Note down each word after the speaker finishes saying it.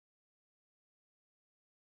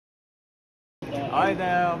Hi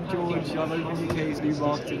there, I'm George. I'm OpenUK's new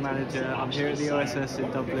marketing manager. I'm here at the OSS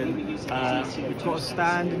in Dublin. We've got a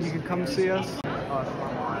stand and you can come see us.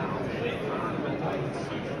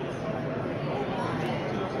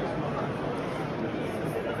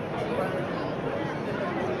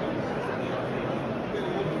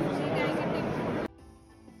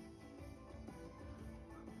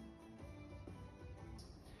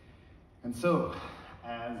 And so,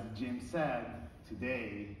 as Jim said,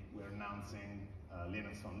 today we're announcing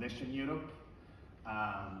Linux Foundation Europe.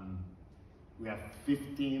 We have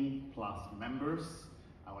 15 plus members.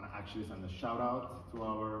 I want to actually send a shout out to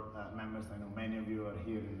our members. I know many of you are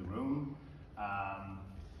here in the room.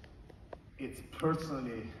 It's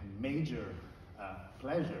personally a major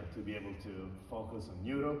pleasure to be able to focus on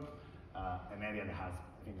Europe, an area that has,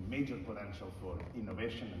 I think, major potential for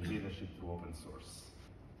innovation and leadership through open source.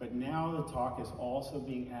 But now the talk is also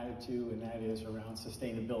being added to, and that is around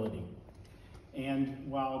sustainability. And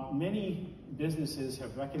while many businesses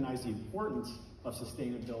have recognized the importance of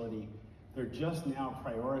sustainability, they're just now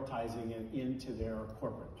prioritizing it into their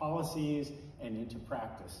corporate policies and into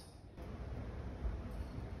practice.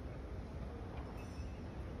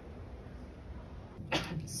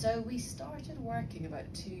 So we started working about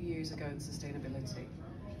 2 years ago in sustainability.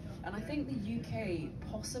 And I think the UK,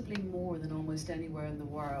 possibly more than almost anywhere in the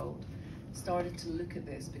world, started to look at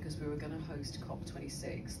this because we were going to host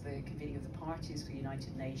COP26, the convening of the parties for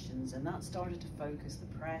United Nations, and that started to focus the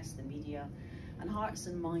press, the media, and hearts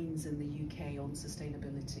and minds in the UK on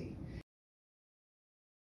sustainability.